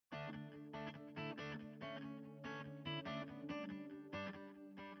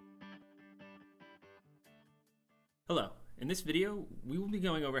Hello, in this video we will be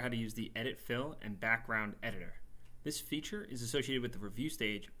going over how to use the Edit Fill and Background Editor. This feature is associated with the review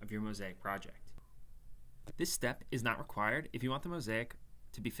stage of your Mosaic project. This step is not required if you want the mosaic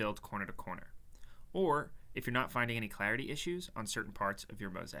to be filled corner to corner, or if you're not finding any clarity issues on certain parts of your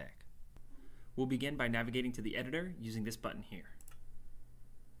mosaic. We'll begin by navigating to the editor using this button here.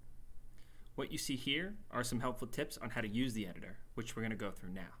 What you see here are some helpful tips on how to use the editor, which we're going to go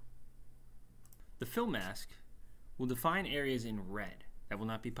through now. The fill mask will define areas in red that will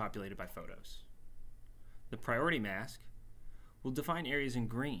not be populated by photos. The priority mask will define areas in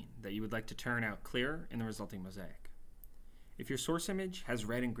green that you would like to turn out clearer in the resulting mosaic. If your source image has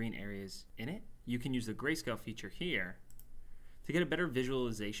red and green areas in it, you can use the grayscale feature here to get a better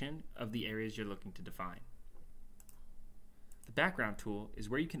visualization of the areas you're looking to define. The background tool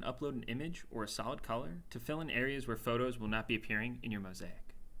is where you can upload an image or a solid color to fill in areas where photos will not be appearing in your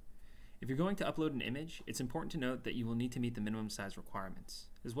mosaic. If you're going to upload an image, it's important to note that you will need to meet the minimum size requirements,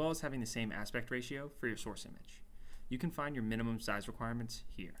 as well as having the same aspect ratio for your source image. You can find your minimum size requirements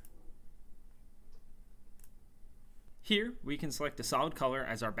here. Here, we can select a solid color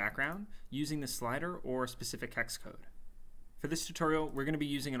as our background using the slider or specific hex code. For this tutorial, we're going to be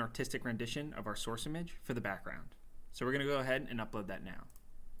using an artistic rendition of our source image for the background. So we're going to go ahead and upload that now.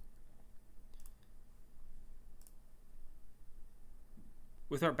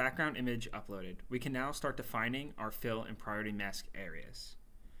 With our background image uploaded, we can now start defining our fill and priority mask areas.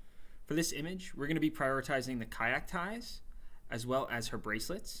 For this image, we're going to be prioritizing the kayak ties as well as her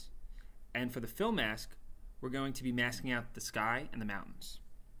bracelets. And for the fill mask, we're going to be masking out the sky and the mountains.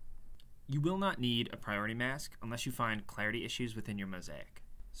 You will not need a priority mask unless you find clarity issues within your mosaic.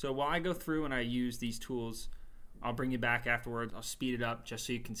 So while I go through and I use these tools, I'll bring you back afterwards. I'll speed it up just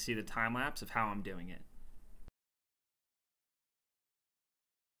so you can see the time lapse of how I'm doing it.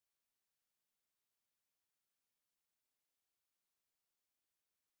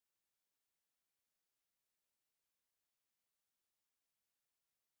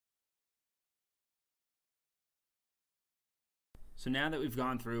 So now that we've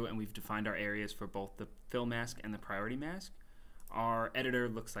gone through and we've defined our areas for both the fill mask and the priority mask, our editor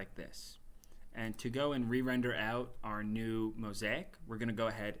looks like this. And to go and re-render out our new mosaic, we're going to go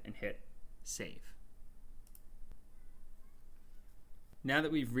ahead and hit Save. Now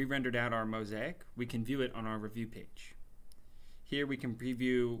that we've re-rendered out our mosaic, we can view it on our review page. Here we can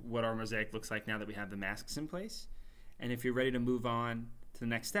preview what our mosaic looks like now that we have the masks in place. And if you're ready to move on to the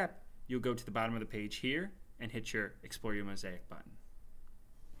next step, you'll go to the bottom of the page here and hit your Explore Your Mosaic button.